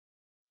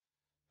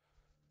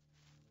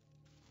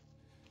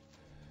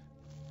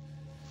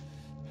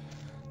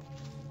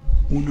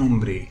Un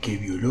hombre que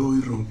violó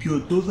y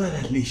rompió todas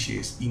las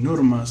leyes y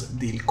normas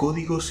del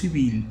Código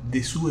Civil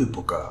de su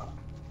época.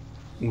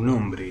 Un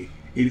hombre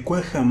el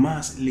cual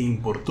jamás le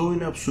importó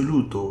en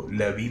absoluto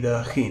la vida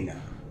ajena.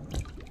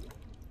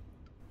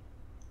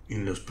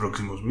 En los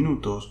próximos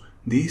minutos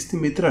de este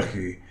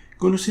metraje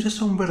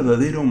conocerás a un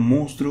verdadero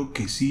monstruo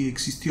que sí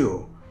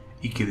existió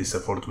y que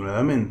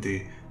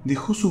desafortunadamente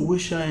dejó su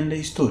huella en la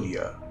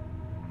historia,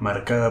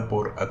 marcada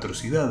por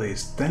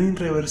atrocidades tan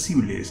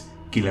irreversibles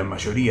que la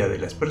mayoría de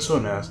las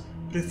personas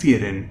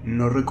prefieren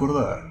no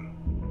recordar.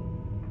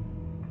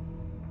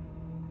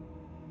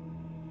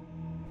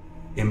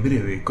 En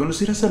breve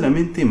conocerás a la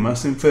mente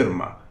más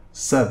enferma,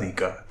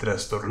 sádica,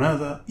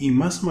 trastornada y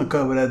más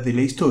macabra de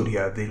la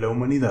historia de la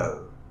humanidad.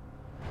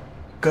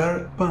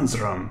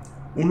 Panzram,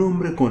 un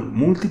hombre con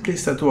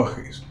múltiples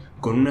tatuajes,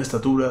 con una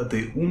estatura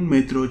de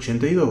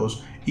 1,82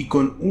 m y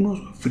con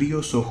unos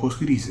fríos ojos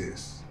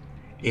grises.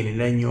 En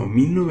el año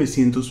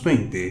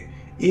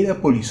 1920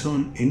 era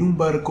polizón en un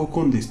barco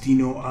con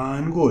destino a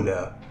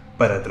Angola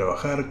para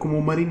trabajar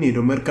como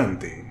marinero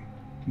mercante.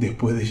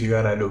 Después de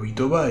llegar a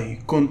Lobito Bay,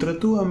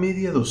 contrató a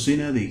media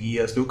docena de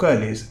guías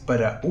locales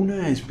para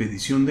una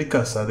expedición de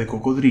caza de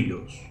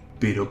cocodrilos.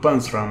 Pero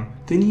Panzram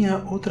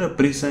tenía otra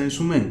presa en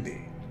su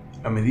mente.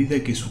 A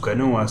medida que su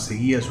canoa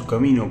seguía su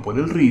camino por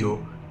el río,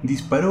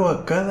 disparó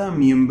a cada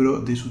miembro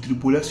de su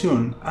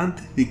tripulación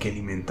antes de que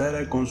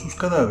alimentara con sus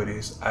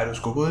cadáveres a los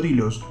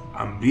cocodrilos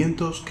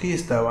hambrientos que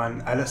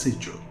estaban al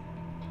acecho.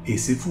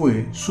 Ese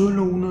fue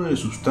solo uno de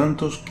sus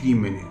tantos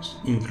crímenes,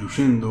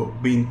 incluyendo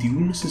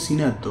 21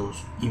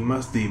 asesinatos y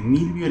más de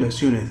 1000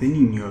 violaciones de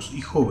niños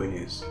y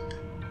jóvenes,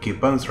 que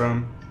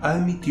Panzram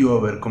admitió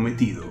haber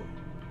cometido.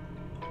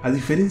 A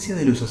diferencia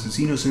de los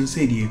asesinos en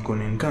serie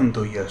con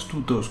encanto y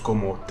astutos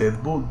como Ted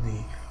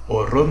Bundy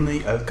o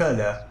Rodney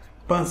Alcala,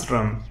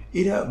 Panzram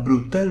era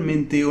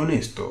brutalmente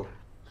honesto.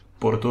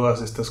 Por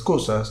todas estas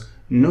cosas,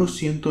 no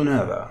siento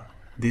nada,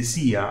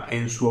 decía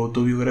en su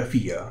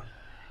autobiografía,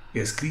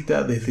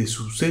 escrita desde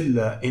su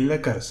celda en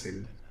la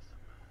cárcel.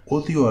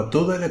 Odio a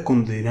toda la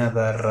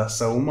condenada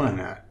raza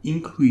humana,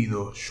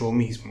 incluido yo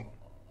mismo.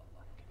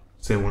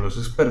 Según los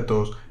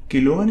expertos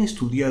que lo han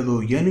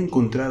estudiado y han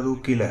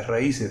encontrado que las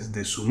raíces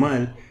de su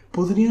mal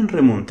podrían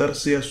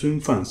remontarse a su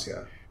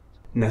infancia.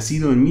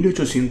 Nacido en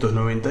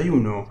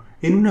 1891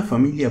 en una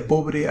familia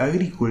pobre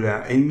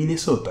agrícola en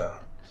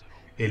Minnesota.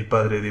 El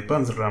padre de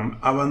Panzram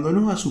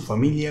abandonó a su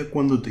familia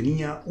cuando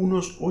tenía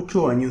unos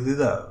 8 años de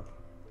edad.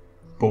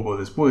 Poco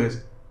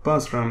después,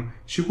 Panzram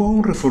llegó a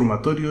un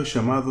reformatorio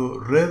llamado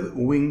Red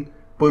Wing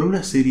por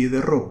una serie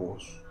de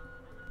robos.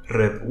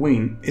 Red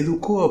Wing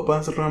educó a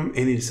Panzram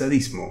en el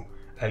sadismo,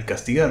 al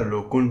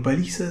castigarlo con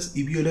palizas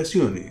y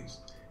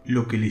violaciones,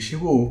 lo que le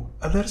llevó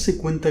a darse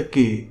cuenta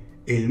que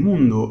el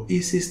mundo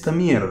es esta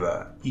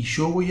mierda y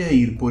yo voy a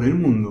ir por el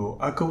mundo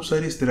a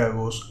causar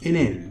estragos en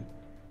él,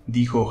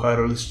 dijo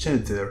Harold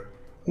Schechter,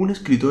 un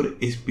escritor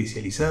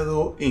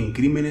especializado en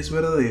crímenes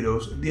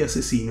verdaderos de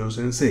asesinos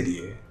en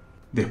serie.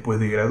 Después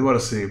de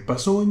graduarse,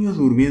 pasó años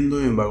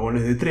durmiendo en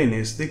vagones de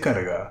trenes de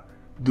carga.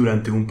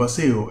 Durante un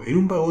paseo en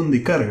un vagón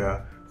de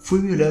carga, fue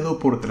violado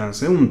por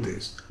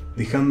transeúntes,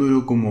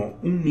 dejándolo como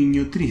un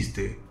niño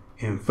triste,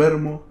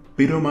 enfermo,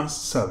 pero más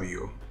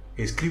sabio,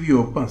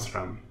 escribió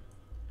Panzram.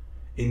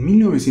 En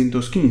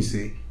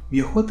 1915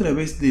 viajó a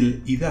través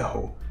del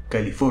Idaho,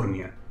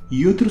 California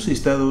y otros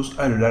estados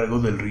a lo largo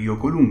del río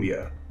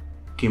Columbia,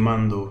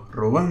 quemando,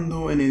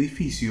 robando en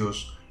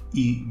edificios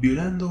y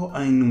violando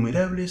a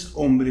innumerables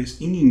hombres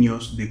y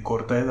niños de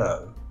corta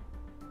edad.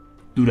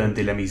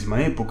 Durante la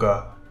misma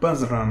época,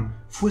 Panzram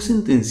fue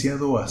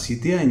sentenciado a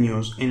 7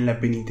 años en la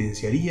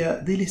penitenciaría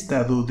del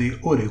estado de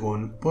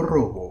Oregón por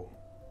robo.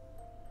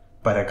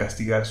 Para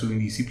castigar su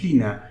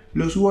indisciplina,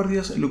 los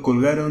guardias lo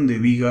colgaron de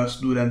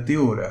vigas durante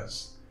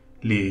horas,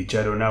 le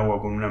echaron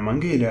agua con una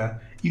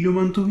manguera y lo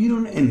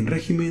mantuvieron en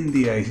régimen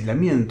de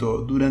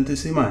aislamiento durante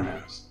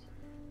semanas,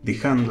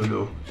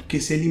 dejándolo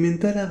que se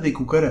alimentara de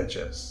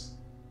cucarachas.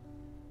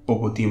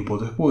 Poco tiempo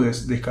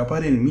después de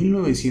escapar en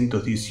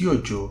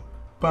 1918,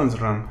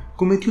 Panzram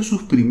cometió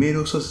sus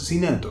primeros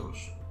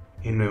asesinatos.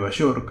 En Nueva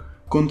York,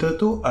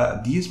 contrató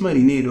a 10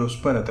 marineros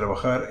para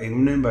trabajar en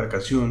una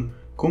embarcación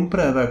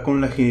comprada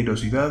con la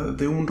generosidad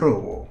de un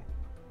robo.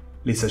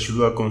 Les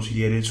ayudó a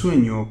conciliar el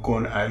sueño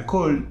con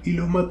alcohol y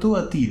los mató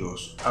a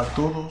tiros a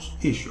todos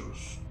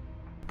ellos.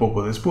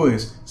 Poco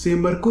después, se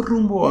embarcó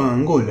rumbo a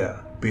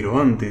Angola,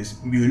 pero antes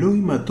violó y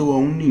mató a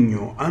un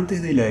niño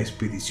antes de la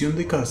expedición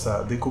de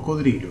caza de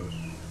cocodrilos.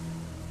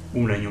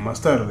 Un año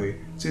más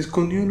tarde, se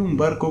escondió en un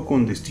barco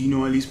con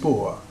destino a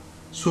Lisboa,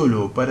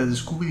 solo para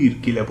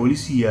descubrir que la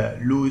policía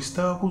lo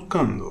estaba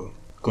buscando,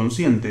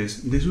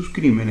 conscientes de sus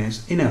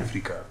crímenes en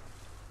África.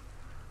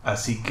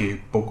 Así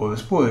que, poco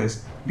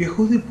después,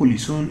 viajó de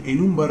polizón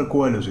en un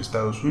barco a los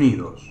Estados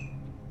Unidos.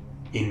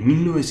 En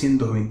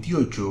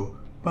 1928,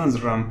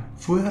 Panzram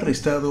fue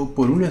arrestado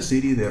por una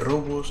serie de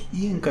robos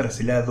y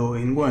encarcelado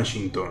en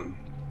Washington.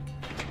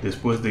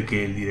 Después de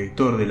que el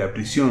director de la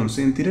prisión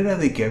se enterara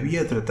de que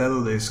había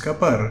tratado de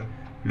escapar,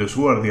 Los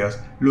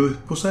guardias lo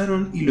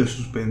esposaron y lo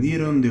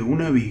suspendieron de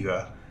una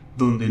viga,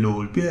 donde lo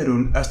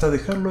golpearon hasta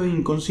dejarlo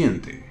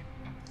inconsciente.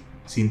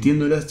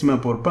 Sintiendo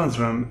lástima por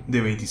Panzram,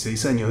 de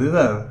 26 años de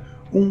edad,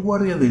 un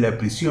guardia de la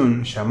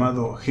prisión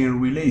llamado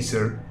Henry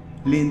Laser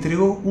le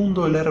entregó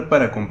 $1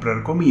 para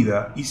comprar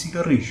comida y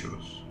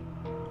cigarrillos.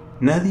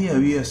 Nadie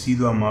había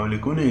sido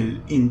amable con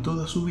él en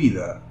toda su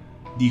vida,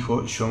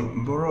 dijo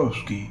John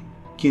Borowski,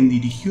 quien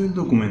dirigió el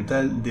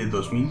documental de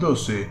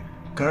 2012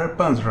 Karl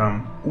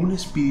Panzram, un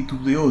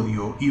espíritu de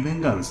odio y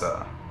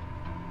venganza.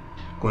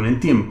 Con el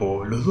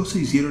tiempo, los dos se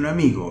hicieron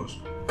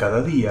amigos.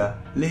 Cada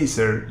día,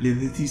 Laser le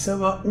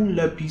deslizaba un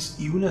lápiz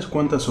y unas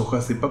cuantas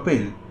hojas de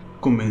papel,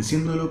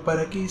 convenciéndolo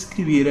para que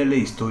escribiera la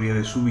historia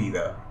de su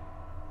vida.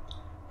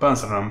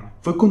 Panzram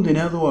fue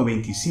condenado a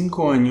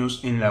 25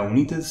 años en la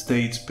United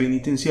States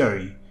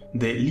Penitentiary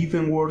de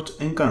Leavenworth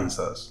en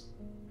Kansas.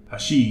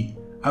 Allí,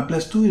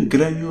 aplastó el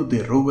cráneo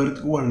de Robert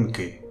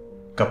Warnke,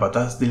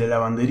 capataz de la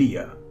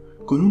lavandería,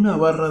 con una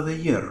barra de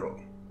hierro.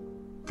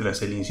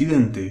 Tras el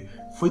incidente,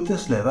 fue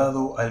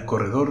trasladado al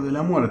corredor de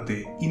la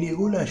muerte y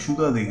negó la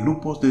ayuda de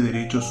grupos de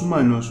derechos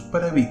humanos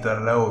para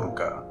evitar la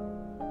horca.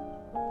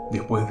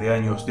 Después de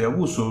años de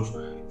abusos,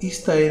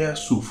 esta era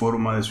su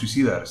forma de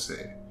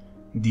suicidarse,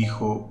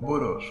 dijo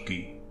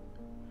Borowski.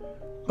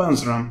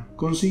 Panzram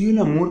consiguió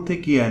la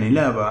muerte que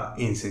anhelaba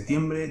en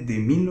septiembre de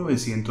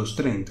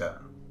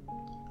 1930.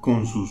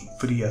 Con sus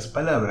frías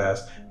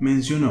palabras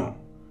mencionó: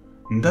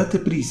 «Date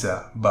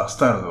prisa,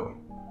 bastardo»,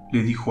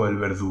 le dijo al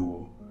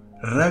verdugo,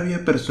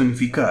 rabia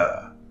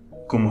personificada,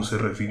 como se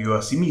refirió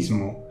a sí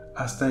mismo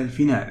hasta el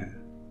final.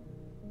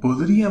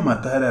 «Podría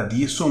matar a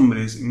 10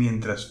 hombres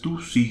mientras tú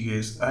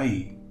sigues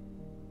ahí».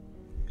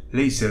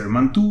 Laser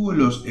mantuvo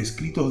los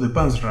escritos de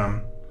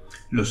Panzram.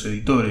 Los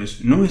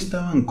editores no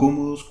estaban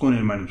cómodos con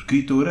el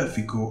manuscrito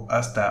gráfico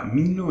hasta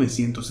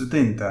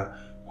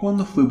 1970,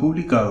 cuando fue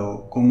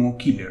publicado como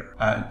Killer,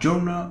 a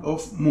Journal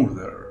of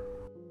Murder.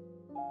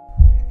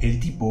 El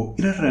tipo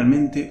era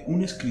realmente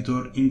un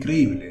escritor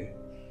increíble,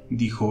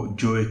 dijo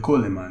Joe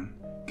Coleman,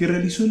 que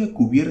realizó la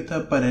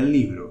cubierta para el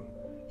libro,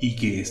 y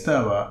que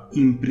estaba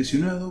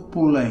impresionado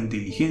por la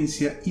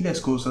inteligencia y las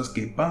cosas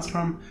que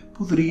Panzram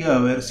podría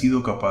haber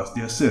sido capaz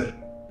de hacer.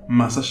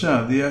 Más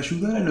allá de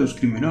ayudar a los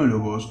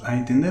criminólogos a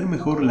entender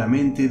mejor la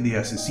mente de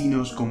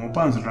asesinos como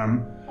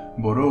Panzram,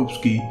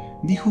 Borowski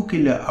dijo que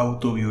la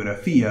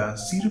autobiografía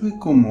sirve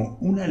como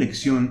una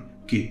lección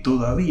que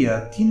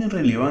todavía tiene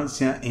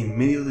relevancia en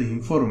medio de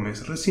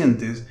informes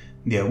recientes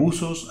de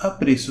abusos a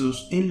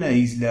presos en la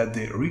isla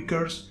de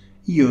Rikers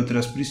y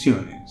otras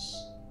prisiones.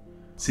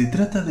 Se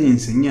trata de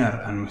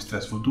enseñar a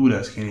nuestras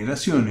futuras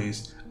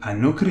generaciones a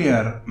no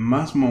crear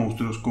más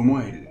monstruos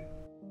como él.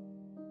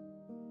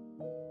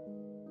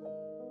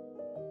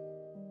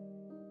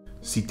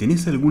 Si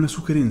tenés alguna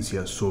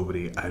sugerencia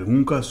sobre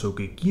algún caso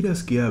que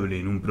quieras que hable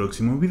en un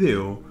próximo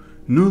video,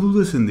 no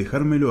dudes en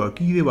dejármelo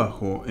aquí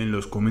debajo en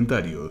los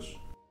comentarios.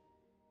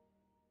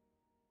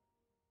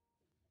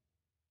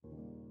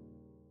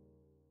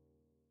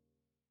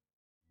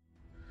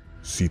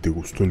 Si te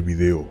gustó el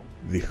video,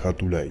 deja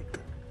tu like,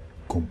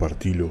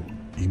 compartilo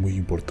y muy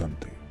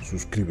importante,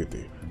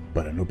 suscríbete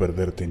para no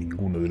perderte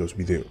ninguno de los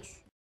videos.